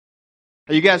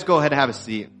You guys go ahead and have a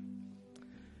seat.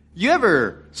 You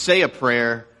ever say a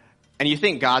prayer and you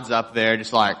think God's up there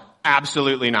just like,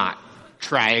 absolutely not.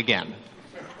 Try again.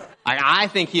 I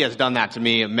think he has done that to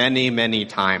me many, many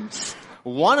times.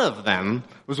 One of them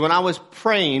was when I was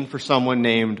praying for someone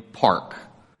named Park.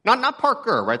 Not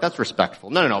Parker, right? That's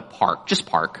respectful. No, Park. Just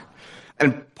Park.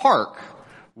 And Park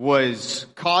was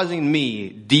causing me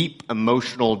deep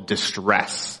emotional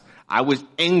distress. I was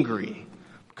angry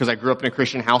because I grew up in a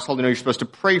Christian household. You know you're supposed to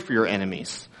pray for your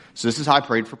enemies. So this is how I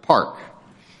prayed for Park.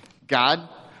 God,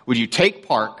 would you take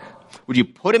Park? Would you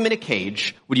put him in a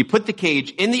cage? Would you put the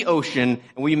cage in the ocean?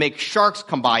 And will you make sharks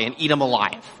come by and eat him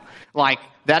alive? Like,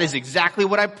 that is exactly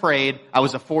what I prayed. I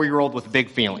was a 4-year-old with big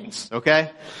feelings,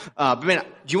 okay? But man,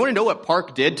 do you want to know what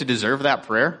Park did to deserve that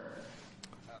prayer?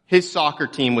 His soccer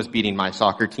team was beating my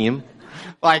soccer team.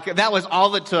 Like, that was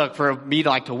all it took for me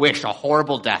to wish a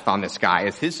horrible death on this guy,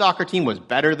 is his soccer team was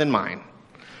better than mine.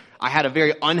 I had a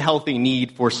very unhealthy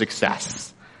need for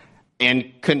success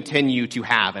and continue to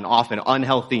have an often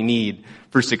unhealthy need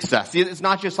for success. See, it's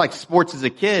not just like sports as a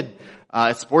kid,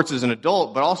 sports as an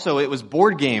adult, but also it was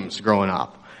board games growing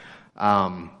up.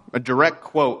 A direct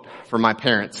quote from my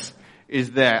parents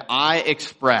is that I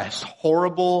expressed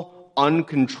horrible,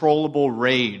 uncontrollable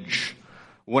rage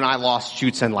when I lost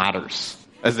Chutes and Ladders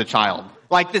as a child.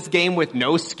 Like this game with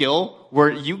no skill where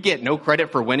you get no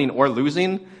credit for winning or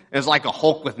losing. It's like a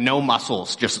Hulk with no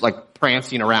muscles, just like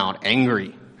prancing around,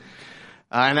 angry.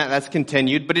 And that's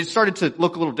continued, but it started to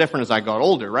look a little different as I got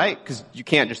older, right? Because you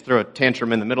can't just throw a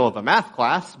tantrum in the middle of a math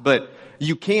class, but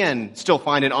you can still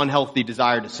find an unhealthy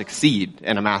desire to succeed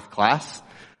in a math class.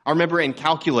 I remember in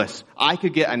calculus, I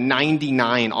could get a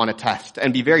 99 on a test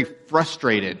and be very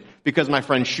frustrated because my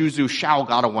friend Shuzu Shao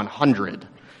got a 100.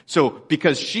 So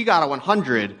because she got a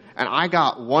 100 and I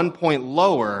got 1 point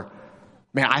lower,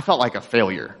 man, I felt like a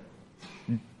failure.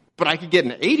 But I could get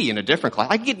an 80 in a different class.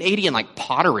 I could get an 80 in like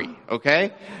pottery,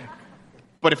 okay?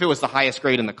 But if it was the highest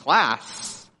grade in the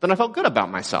class, then I felt good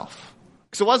about myself.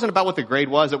 Because it wasn't about what the grade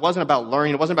was. It wasn't about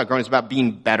learning. It wasn't about growing. It was about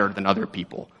being better than other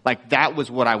people. Like that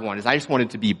was what I wanted. I just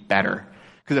wanted to be better.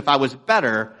 Because if I was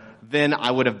better, then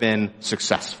I would have been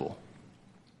successful.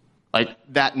 Like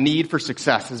that need for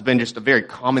success has been just a very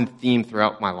common theme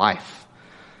throughout my life.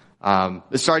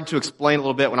 It started to explain a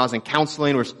little bit when I was in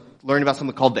counseling. We're learning about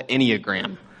something called the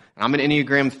Enneagram. And I'm an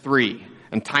Enneagram 3,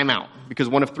 and time out, because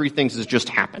one of 3 things has just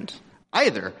happened.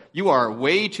 Either you are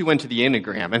way too into the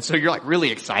Enneagram, and so you're like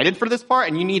really excited for this part,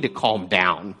 and you need to calm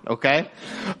down, okay?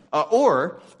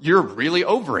 Or you're really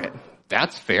over it.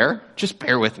 That's fair. Just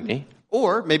bear with me.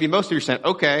 Or maybe most of you are saying,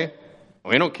 okay,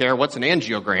 we don't care. What's an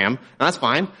angiogram? That's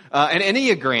fine. An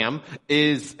Enneagram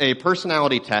is a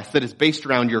personality test that is based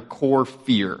around your core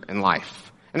fear in life.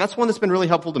 And that's one that's been really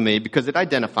helpful to me because it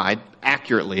identified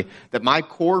accurately that my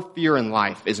core fear in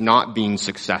life is not being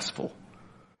successful.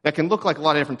 That can look like a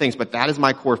lot of different things, but that is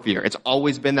my core fear. It's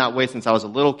always been that way since I was a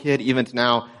little kid, even to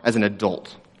now as an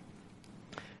adult.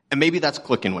 And maybe that's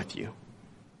clicking with you.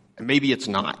 And maybe it's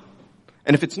not.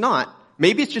 And if it's not,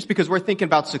 maybe it's just because we're thinking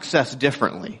about success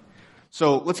differently.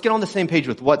 So let's get on the same page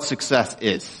with what success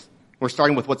is. We're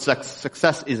starting with what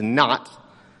success is not.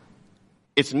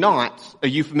 It's not a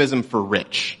euphemism for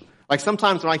rich. Like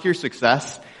sometimes when I hear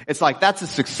success, it's like that's a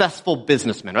successful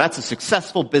businessman or that's a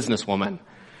successful businesswoman.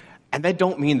 And they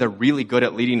don't mean they're really good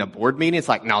at leading a board meeting. It's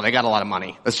like, no, they got a lot of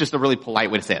money. That's just a really polite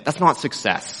way to say it. That's not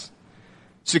success.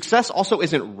 Success also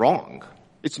isn't wrong.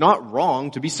 It's not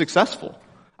wrong to be successful.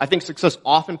 I think success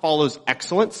often follows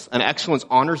excellence, and excellence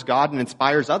honors God and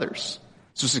inspires others.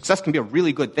 So success can be a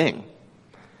really good thing.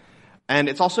 And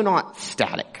it's also not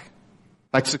static.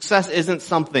 Like success isn't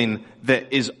something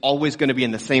that is always going to be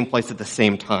in the same place at the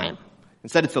same time.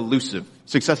 Instead, it's elusive.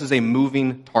 Success is a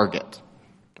moving target.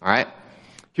 All right?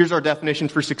 Here's our definition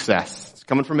for success. It's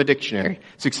coming from a dictionary.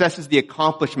 Success is the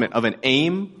accomplishment of an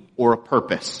aim or a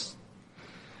purpose.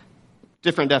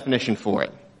 Different definition for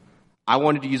it. I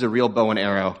wanted to use a real bow and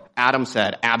arrow. Adam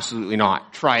said, absolutely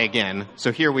not. Try again.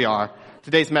 So here we are.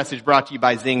 Today's message brought to you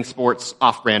by Zing Sports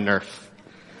Off-Brand Nerf.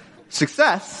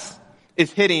 Success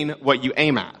is hitting what you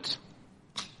aim at.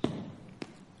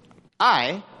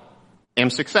 I am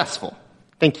successful.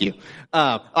 Thank you.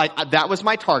 That was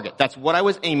my target. That's what I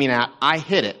was aiming at. I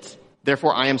hit it.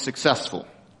 Therefore, I am successful.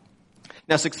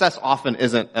 Now, success often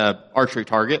isn't an archery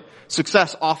target.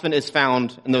 Success often is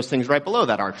found in those things right below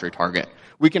that archery target.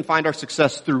 We can find our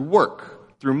success through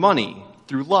work, through money,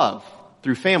 through love,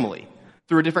 through family,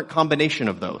 through a different combination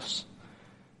of those.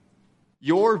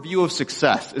 Your view of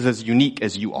success is as unique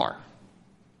as you are.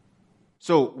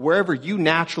 So wherever you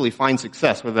naturally find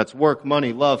success, whether that's work,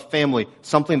 money, love, family,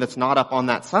 something that's not up on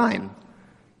that sign,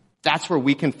 That's where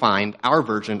we can find our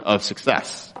version of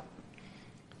success.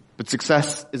 But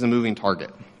success is a moving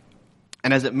target.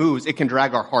 And as it moves, it can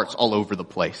drag our hearts all over the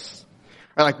place.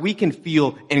 Right? Like we can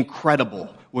feel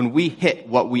incredible when we hit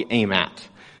what we aim at.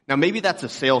 Now maybe that's a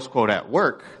sales quote at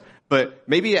work, but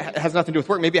maybe it has nothing to do with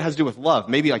work. Maybe it has to do with love.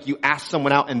 Maybe like you ask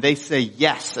someone out and they say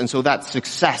yes, and so that's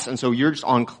success, and so you're just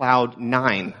on cloud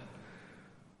 9.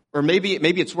 Or maybe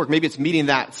it's work. Maybe it's meeting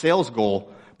that sales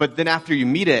goal, but then after you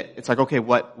meet it, it's like, okay,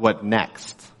 what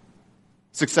next?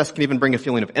 Success can even bring a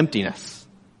feeling of emptiness.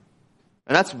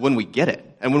 And that's when we get it.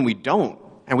 And when we don't,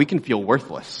 and we can feel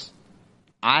worthless.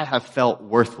 I have felt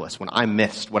worthless when I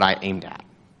missed what I aimed at.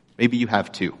 Maybe you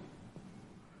have too.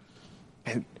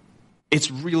 And it's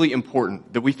really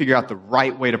important that we figure out the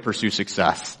right way to pursue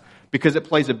success because it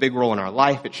plays a big role in our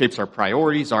life. It shapes our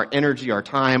priorities, our energy, our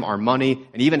time, our money,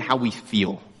 and even how we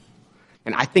feel.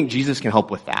 And I think Jesus can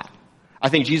help with that. I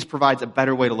think Jesus provides a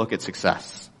better way to look at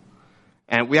success.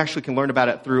 And we actually can learn about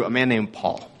it through a man named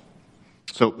Paul.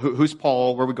 So who's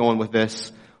Paul? Where are we going with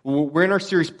this? We're in our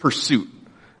series Pursuit.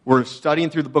 We're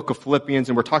studying through the book of Philippians,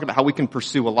 and we're talking about how we can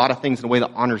pursue a lot of things in a way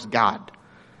that honors God.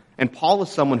 And Paul is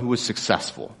someone who was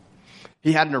successful.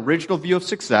 He had an original view of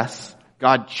success.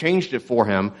 God changed it for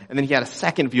him. And then he had a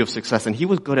second view of success, and he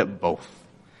was good at both.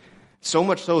 So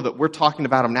much so that we're talking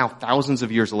about him now thousands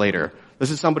of years later. This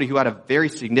is somebody who had a very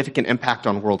significant impact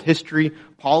on world history.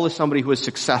 Paul is somebody who is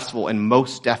successful in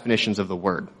most definitions of the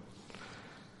word.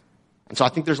 And so I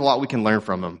think there's a lot we can learn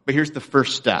from him. But here's the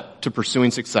first step to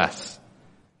pursuing success.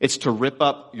 It's to rip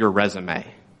up your resume.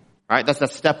 All right,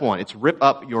 that's step 1. It's rip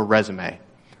up your resume.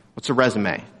 What's a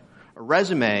resume? A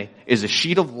resume is a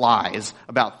sheet of lies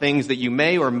about things that you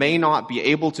may or may not be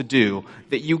able to do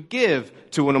that you give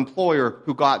to an employer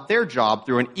who got their job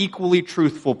through an equally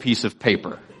truthful piece of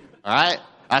paper. All right?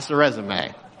 That's a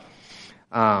resume.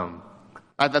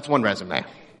 That's one resume.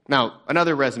 Now,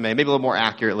 another resume, maybe a little more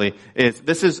accurately, is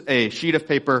this is a sheet of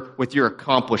paper with your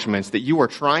accomplishments that you are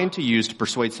trying to use to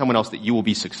persuade someone else that you will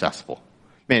be successful.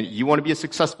 Man, you want to be a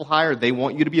successful hire, they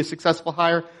want you to be a successful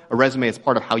hire. A resume is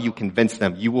part of how you convince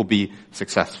them you will be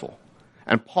successful.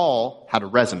 And Paul had a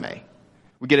resume.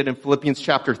 We get it in Philippians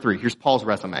chapter 3. Here's Paul's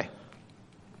resume.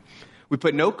 We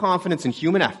put no confidence in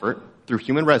human effort through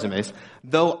human resumes,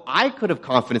 though I could have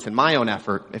confidence in my own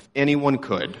effort if anyone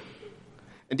could.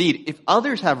 Indeed, if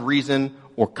others have reason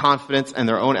or confidence in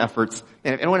their own efforts,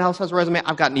 and if anyone else has a resume,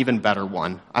 I've got an even better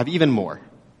one. I have even more.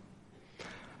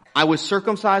 I was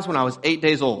circumcised when I was 8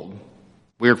 days old.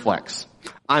 Weird flex.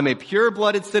 I'm a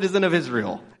pure-blooded citizen of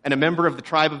Israel and a member of the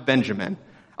tribe of Benjamin,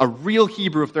 a real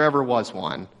Hebrew if there ever was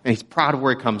one, and he's proud of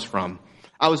where he comes from.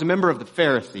 I was a member of the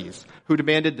Pharisees who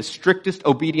demanded the strictest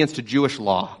obedience to Jewish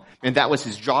law, and that was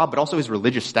his job, but also his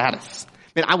religious status.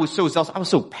 Man, I was so zealous, I was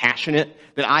so passionate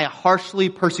that I harshly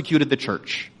persecuted the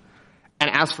church. And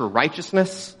as for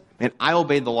righteousness, man, I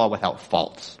obeyed the law without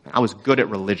fault. I was good at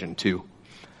religion too.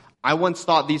 I once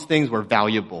thought these things were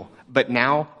valuable, but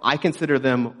now I consider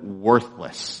them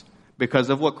worthless because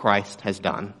of what Christ has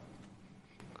done.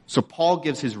 So Paul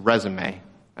gives his resume,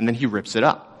 and then he rips it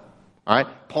up. All right?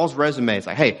 Paul's resume is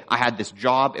like, hey, I had this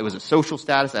job. It was a social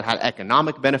status. It had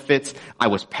economic benefits. I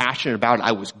was passionate about it.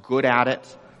 I was good at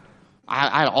it.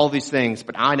 I had all these things,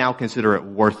 but I now consider it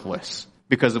worthless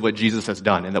because of what Jesus has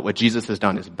done, and that what Jesus has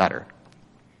done is better.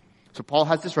 So Paul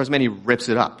has this resume, and he rips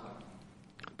it up.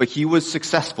 But he was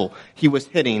successful. He was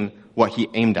hitting what he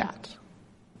aimed at.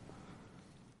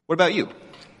 What about you?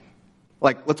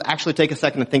 Like, let's actually take a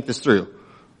second and think this through.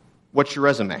 What's your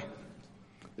resume?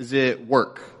 Is it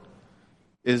work?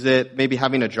 Is it maybe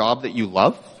having a job that you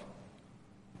love?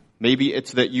 Maybe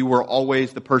it's that you were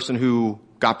always the person who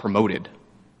got promoted.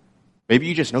 Maybe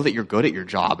you just know that you're good at your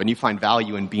job and you find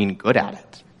value in being good at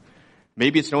it.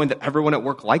 Maybe it's knowing that everyone at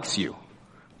work likes you.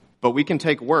 But we can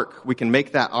take work. We can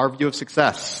make that our view of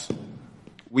success.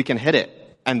 We can hit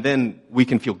it, and then we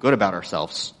can feel good about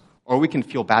ourselves. Or we can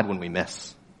feel bad when we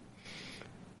miss.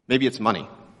 Maybe it's money,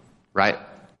 right?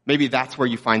 Maybe that's where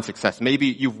you find success. Maybe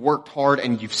you've worked hard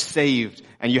and you've saved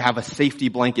and you have a safety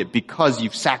blanket because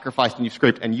you've sacrificed and you've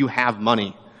scraped and you have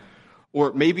money.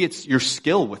 Or maybe it's your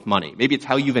skill with money. Maybe it's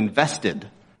how you've invested,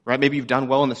 right? Maybe you've done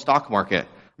well in the stock market.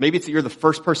 Maybe it's that you're the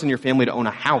first person in your family to own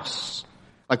a house.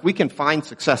 Like, we can find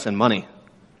success in money.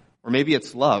 Or maybe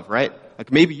it's love, right?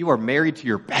 Like, maybe you are married to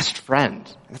your best friend.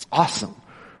 That's awesome.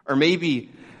 Or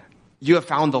maybe you have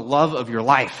found the love of your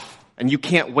life and you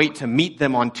can't wait to meet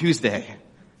them on Tuesday.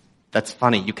 That's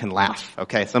funny. You can laugh.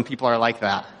 Okay. Some people are like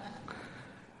that.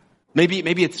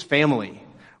 Maybe it's family.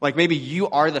 Like maybe you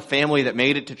are the family that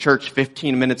made it to church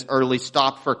 15 minutes early,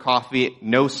 stopped for coffee,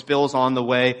 no spills on the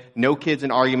way, no kids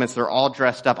in arguments, they're all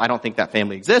dressed up. I don't think that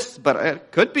family exists, but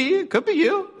it could be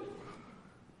you.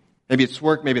 Maybe it's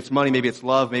work, maybe it's money, maybe it's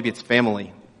love, maybe it's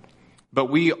family. But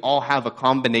we all have a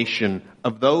combination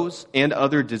of those and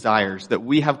other desires that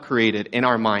we have created in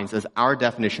our minds as our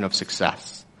definition of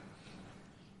success.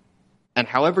 And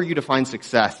however you define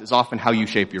success is often how you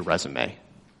shape your resume.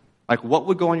 Like, what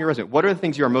would go on your resume? What are the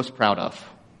things you are most proud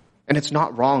of? And it's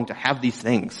not wrong to have these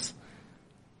things.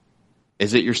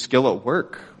 Is it your skill at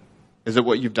work? Is it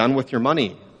what you've done with your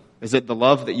money? Is it the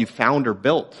love that you've found or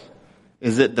built?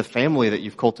 Is it the family that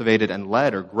you've cultivated and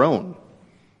led or grown?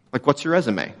 Like, what's your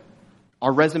resume?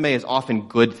 Our resume is often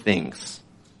good things.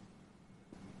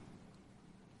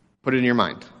 Put it in your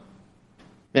mind.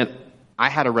 Man, I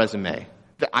had a resume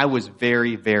that I was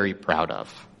very, very proud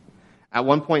of. At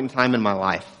one point in time in my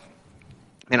life,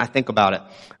 and I think about it,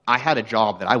 I had a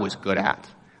job that I was good at.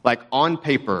 Like, on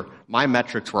paper, my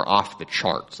metrics were off the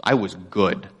charts. I was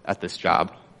good at this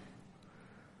job.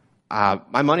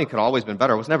 My money could have always been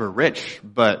better. I was never rich,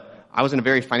 but I was in a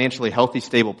very financially healthy,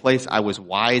 stable place. I was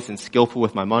wise and skillful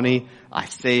with my money. I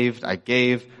saved, I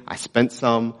gave, I spent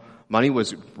some. Money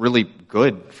was really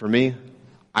good for me.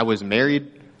 I was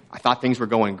married. I thought things were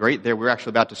going great there. We were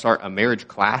actually about to start a marriage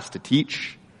class to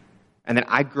teach. And then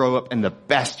I grew up in the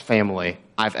best family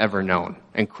I've ever known.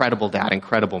 Incredible dad,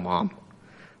 incredible mom.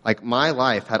 Like, my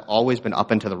life had always been up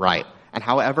and to the right. And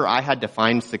however I had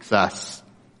defined success,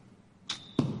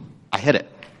 I hit it.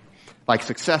 Like,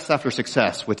 success after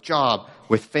success, with job,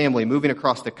 with family, moving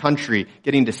across the country,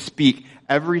 getting to speak,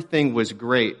 everything was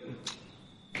great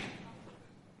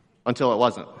until it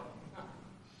wasn't.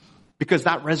 Because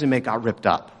that resume got ripped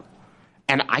up.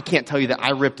 And I can't tell you that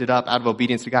I ripped it up out of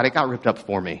obedience to God. It got ripped up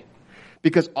for me.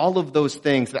 Because all of those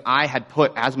things that I had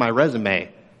put as my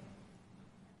resume,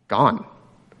 gone.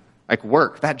 Like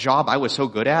work, that job I was so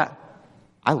good at,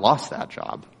 I lost that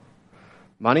job.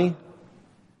 Money,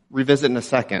 revisit in a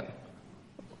second.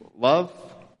 Love,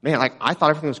 man, like I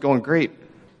thought everything was going great.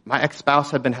 My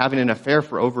ex-spouse had been having an affair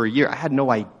for over a year. I had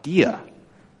no idea.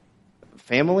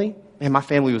 Family, man, my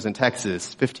family was in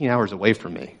Texas, 15 hours away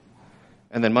from me.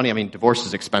 And then money, I mean, divorce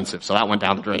is expensive, so that went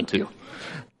down the drain too.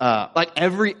 Like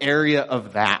every area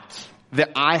of that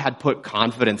I had put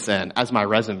confidence in as my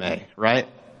resume, right?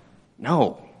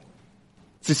 No.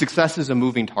 See, success is a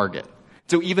moving target.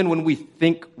 So even when we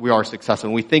think we are successful,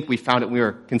 when we think we found it, we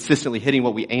are consistently hitting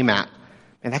what we aim at,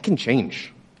 and that can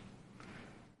change.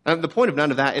 And the point of none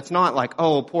of that, it's not like,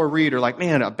 oh, poor Reed, or like,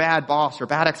 man, a bad boss or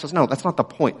bad ex. No, that's not the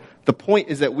point. The point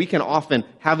is that we can often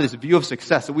have this view of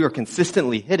success that we are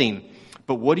consistently hitting,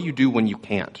 but what do you do when you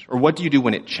can't? Or what do you do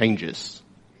when it changes?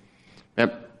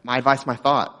 And my advice, my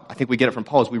thought, I think we get it from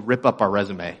Paul, is we rip up our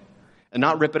resume. And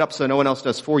not rip it up so no one else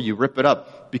does for you. Rip it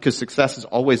up because success is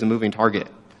always a moving target.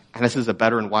 And this is a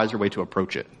better and wiser way to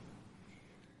approach it.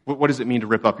 What does it mean to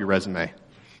rip up your resume?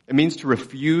 It means to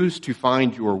refuse to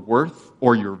find your worth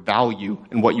or your value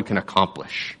in what you can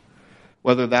accomplish.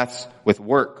 Whether that's with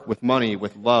work, with money,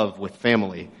 with love, with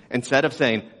family. Instead of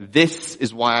saying, this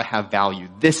is why I have value,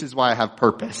 this is why I have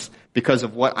purpose, because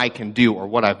of what I can do or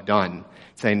what I've done.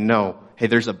 Saying, no, hey,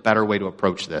 there's a better way to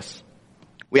approach this.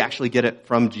 We actually get it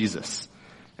from Jesus.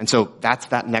 And so that's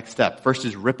that next step. First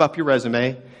is rip up your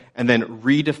resume, and then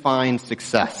redefine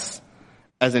success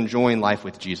as enjoying life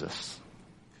with Jesus.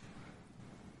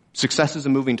 Success is a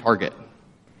moving target,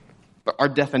 but our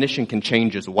definition can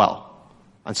change as well.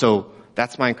 And so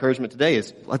that's my encouragement today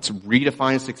is let's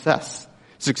redefine success.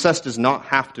 Success does not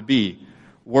have to be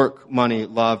work, money,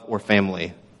 love, or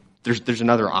family. There's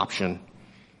another option.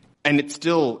 And it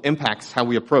still impacts how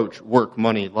we approach work,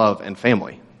 money, love, and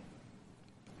family.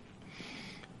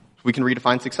 We can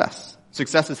redefine success.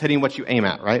 Success is hitting what you aim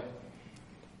at, right?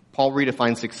 Paul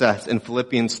redefines success in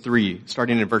Philippians 3,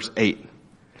 starting in verse 8.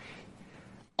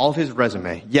 All of his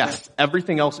resume, yes,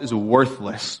 everything else is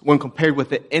worthless when compared with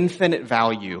the infinite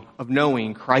value of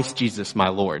knowing Christ Jesus my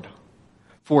Lord.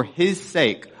 For his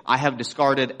sake, I have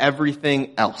discarded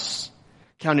everything else,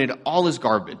 counted it all as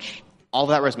garbage. All of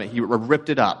that resume, he ripped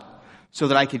it up so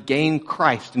that I could gain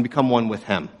Christ and become one with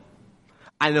him.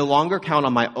 I no longer count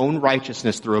on my own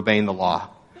righteousness through obeying the law.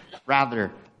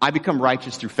 Rather, I become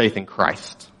righteous through faith in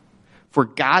Christ. For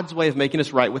God's way of making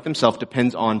us right with himself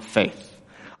depends on faith.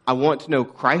 I want to know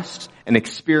Christ and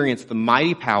experience the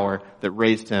mighty power that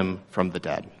raised him from the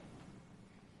dead.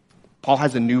 Paul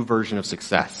has a new version of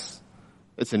success.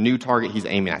 It's a new target he's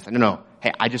aiming at. No.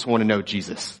 Hey, I just want to know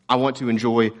Jesus. I want to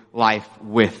enjoy life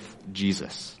with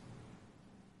Jesus.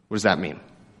 What does that mean?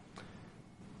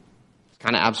 It's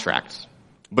kind of abstract.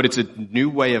 but it's a new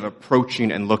way of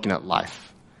approaching and looking at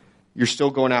life. You're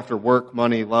still going after work,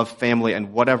 money, love, family,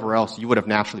 and whatever else you would have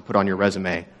naturally put on your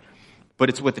resume, but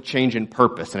it's with a change in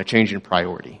purpose and a change in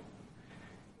priority.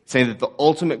 Saying that the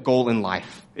ultimate goal in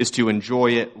life is to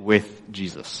enjoy it with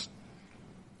Jesus.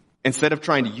 Instead of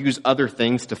trying to use other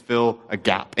things to fill a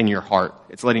gap in your heart,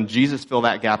 it's letting Jesus fill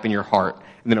that gap in your heart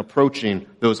and then approaching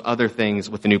those other things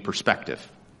with a new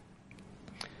perspective.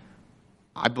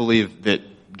 I believe that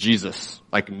Jesus,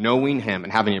 like knowing him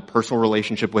and having a personal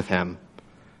relationship with him,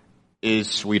 is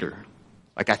sweeter.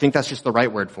 Like, I think that's just the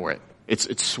right word for it.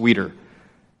 It's sweeter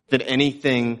than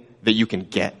anything that you can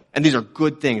get. And these are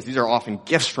good things. These are often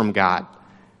gifts from God.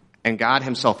 And God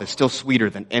himself is still sweeter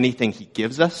than anything he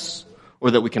gives us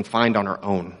or that we can find on our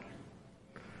own.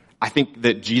 I think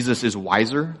that Jesus is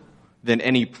wiser than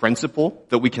any principle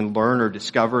that we can learn or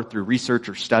discover through research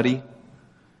or study.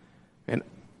 And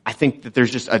I think that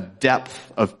there's just a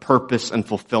depth of purpose and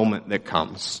fulfillment that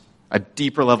comes, a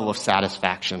deeper level of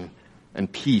satisfaction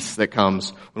and peace that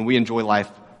comes when we enjoy life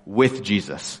with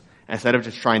Jesus, instead of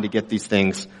just trying to get these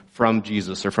things from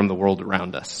Jesus or from the world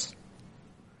around us.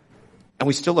 And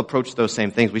we still approach those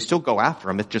same things. We still go after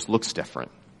them. It just looks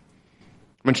different.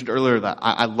 I mentioned earlier that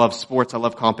I love sports. I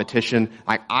love competition.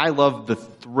 I love the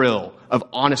thrill of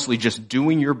honestly just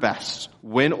doing your best,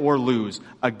 win or lose,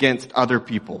 against other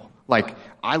people.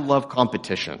 I love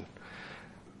competition.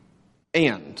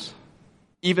 And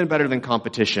even better than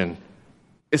competition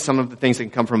is some of the things that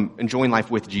can come from enjoying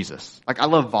life with Jesus. I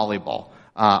love volleyball.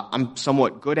 I'm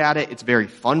somewhat good at it. It's very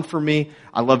fun for me.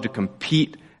 I love to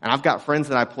compete. And I've got friends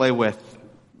that I play with,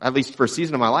 at least for a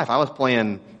season of my life. I was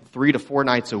playing 3 to 4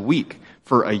 nights a week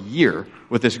for a year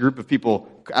with this group of people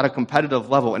at a competitive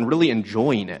level and really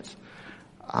enjoying it.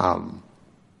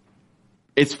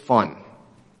 It's fun.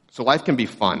 So life can be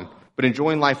fun, but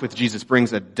enjoying life with Jesus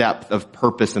brings a depth of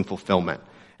purpose and fulfillment.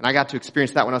 And I got to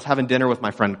experience that when I was having dinner with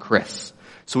my friend Chris.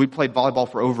 So we played volleyball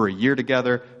for over a year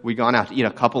together. We'd gone out to eat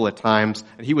a couple of times,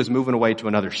 and he was moving away to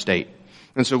another state.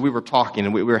 And so we were talking,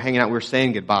 and we were hanging out, we were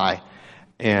saying goodbye.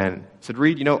 And I said,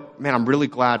 Reed, man, I'm really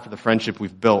glad for the friendship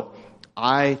we've built.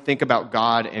 I think about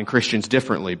God and Christians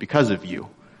differently because of you.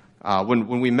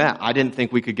 When we met, I didn't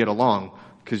think we could get along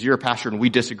because you're a pastor and we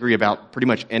disagree about pretty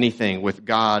much anything with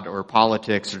God or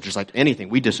politics or just anything.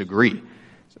 We disagree.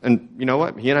 And you know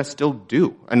what? He and I still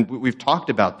do. And we've talked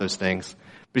about those things.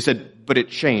 But he said, but it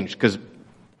changed because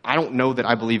I don't know that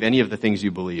I believe any of the things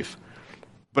you believe.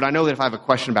 But I know that if I have a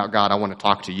question about God, I want to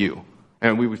talk to you.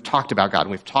 And we've talked about God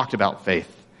and we've talked about faith.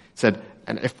 He said,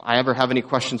 and if I ever have any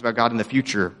questions about God in the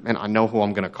future, man, I know who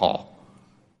I'm going to call.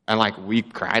 And we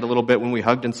cried a little bit when we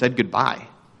hugged and said goodbye.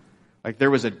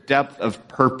 There was a depth of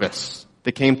purpose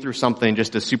that came through something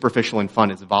just as superficial and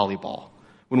fun as volleyball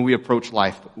when we approach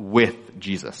life with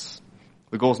Jesus.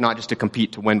 The goal is not just to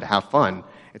compete, to win, to have fun.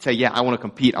 It's say, yeah, I want to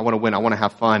compete, I want to win, I want to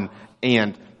have fun,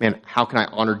 and man, how can I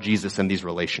honor Jesus in these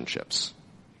relationships?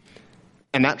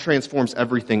 And that transforms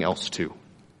everything else too.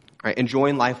 Right?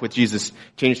 Enjoying life with Jesus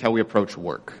changed how we approach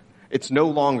work. It's no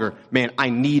longer, man, I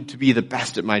need to be the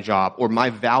best at my job, or my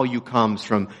value comes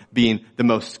from being the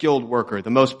most skilled worker, the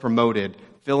most promoted,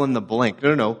 fill in the blank.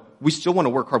 No. We still want to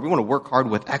work hard. We want to work hard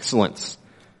with excellence.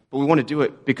 But we want to do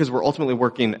it because we're ultimately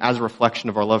working as a reflection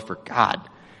of our love for God.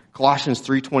 Colossians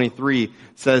 3:23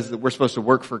 says that we're supposed to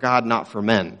work for God, not for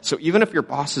men. So even if your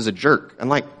boss is a jerk, and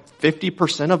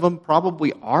 50% of them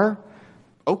probably are,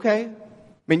 okay.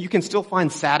 You can still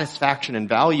find satisfaction and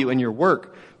value in your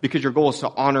work because your goal is to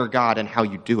honor God and how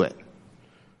you do it.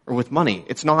 Or with money,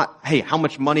 it's not, hey, how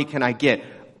much money can I get?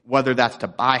 Whether that's to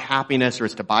buy happiness or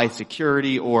it's to buy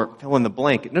security or fill in the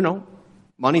blank. No.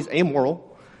 Money's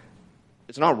amoral.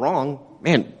 It's not wrong.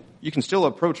 Man, you can still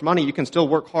approach money. You can still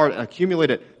work hard and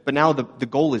accumulate it. But now the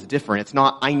goal is different. It's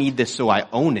not, I need this so I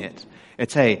own it.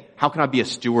 It's, hey, how can I be a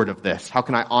steward of this? How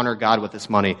can I honor God with this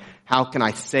money? How can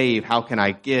I save? How can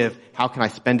I give? How can I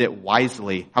spend it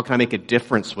wisely? How can I make a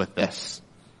difference with this?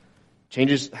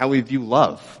 Changes how we view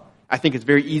love. I think it's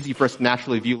very easy for us to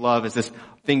naturally view love as this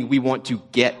thing we want to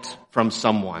get from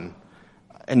someone.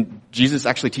 And Jesus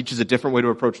actually teaches a different way to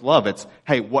approach love. It's,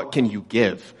 hey, what can you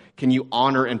give? Can you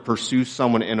honor and pursue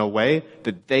someone in a way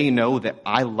that they know that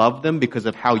I love them because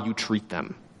of how you treat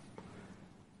them?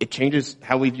 It changes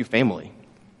how we view family.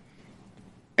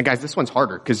 And guys, this one's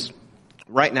harder because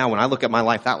right now when I look at my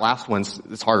life, that last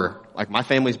it's harder. My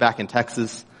family's back in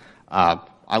Texas.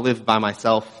 I live by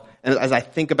myself. And as I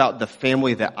think about the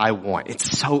family that I want,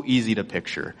 it's so easy to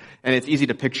picture. And it's easy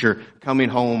to picture coming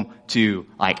home to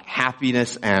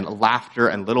happiness and laughter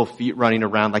and little feet running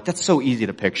around. That's so easy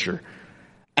to picture.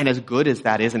 And as good as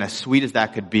that is and as sweet as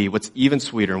that could be, what's even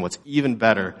sweeter and what's even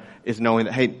better is knowing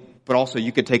that, hey, but also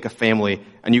you could take a family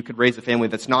and you could raise a family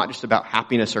that's not just about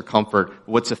happiness or comfort, but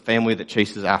what's a family that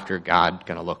chases after God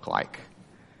going to look like?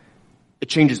 It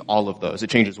changes all of those. It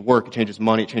changes work, it changes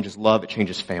money, it changes love, it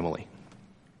changes family.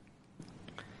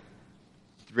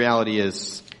 The reality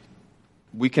is,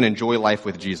 we can enjoy life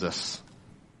with Jesus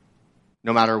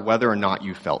no matter whether or not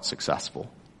you felt successful.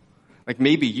 Like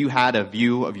maybe you had a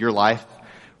view of your life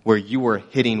where you were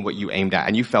hitting what you aimed at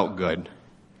and you felt good.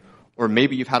 Or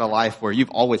maybe you've had a life where you've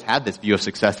always had this view of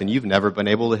success and you've never been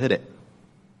able to hit it.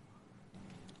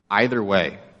 Either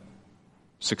way,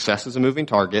 success is a moving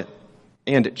target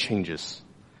and it changes.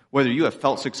 Whether you have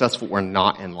felt successful or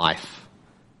not in life.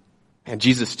 And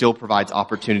Jesus still provides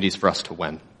opportunities for us to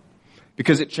win.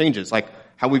 Because it changes. Like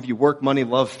how we view work, money,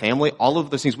 love, family, all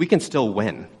of those things, we can still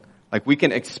win. Like we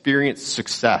can experience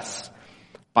success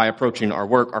by approaching our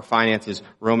work, our finances,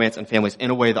 romance, and families in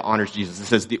a way that honors Jesus. It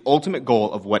says the ultimate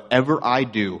goal of whatever I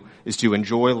do is to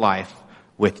enjoy life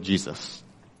with Jesus.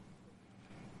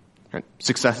 Right?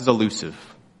 Success is elusive.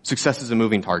 Success is a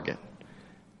moving target.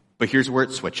 But here's where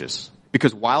it switches.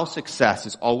 Because while success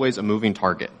is always a moving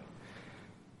target,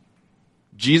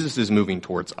 Jesus is moving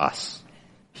towards us.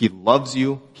 He loves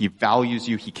you. He values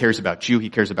you. He cares about you. He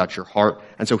cares about your heart.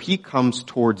 And so he comes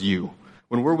towards you.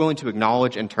 When we're willing to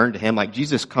acknowledge and turn to him, like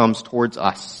Jesus comes towards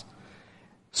us.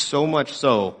 So much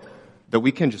so that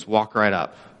we can just walk right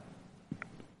up.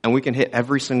 And we can hit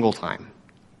every single time.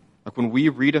 Like when we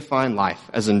redefine life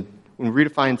when we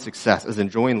redefine success as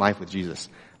enjoying life with Jesus,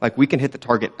 like we can hit the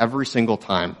target every single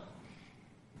time.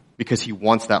 Because he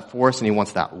wants that for us and he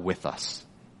wants that with us.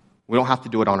 We don't have to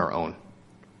do it on our own.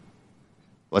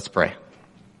 Let's pray.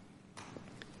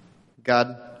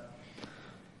 God,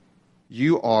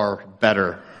 you are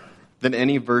better than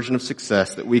any version of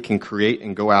success that we can create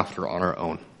and go after on our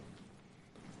own.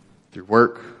 Through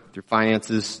work, through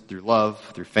finances, through love,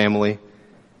 through family.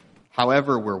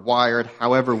 However we're wired,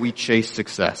 however we chase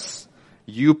success,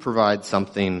 you provide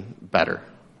something better.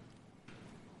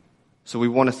 So we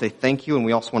want to say thank you, and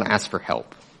we also want to ask for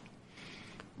help.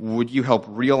 Would you help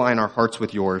realign our hearts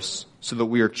with yours so that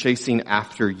we are chasing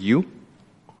after you?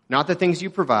 Not the things you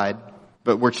provide,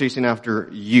 but we're chasing after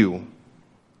you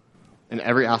in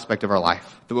every aspect of our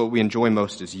life. That what we enjoy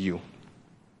most is you.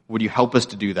 Would you help us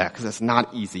to do that? Because that's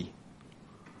not easy.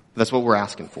 That's what we're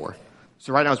asking for.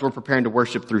 So right now, as we're preparing to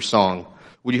worship through song,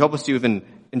 would you help us to even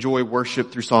enjoy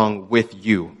worship through song with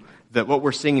you? That what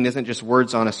we're singing isn't just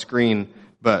words on a screen,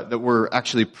 but that we're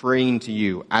actually praying to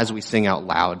you as we sing out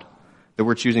loud. That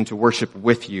we're choosing to worship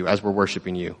with you as we're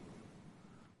worshiping you.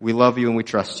 We love you and we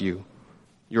trust you.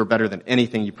 You're better than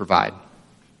anything you provide.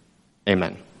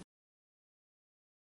 Amen.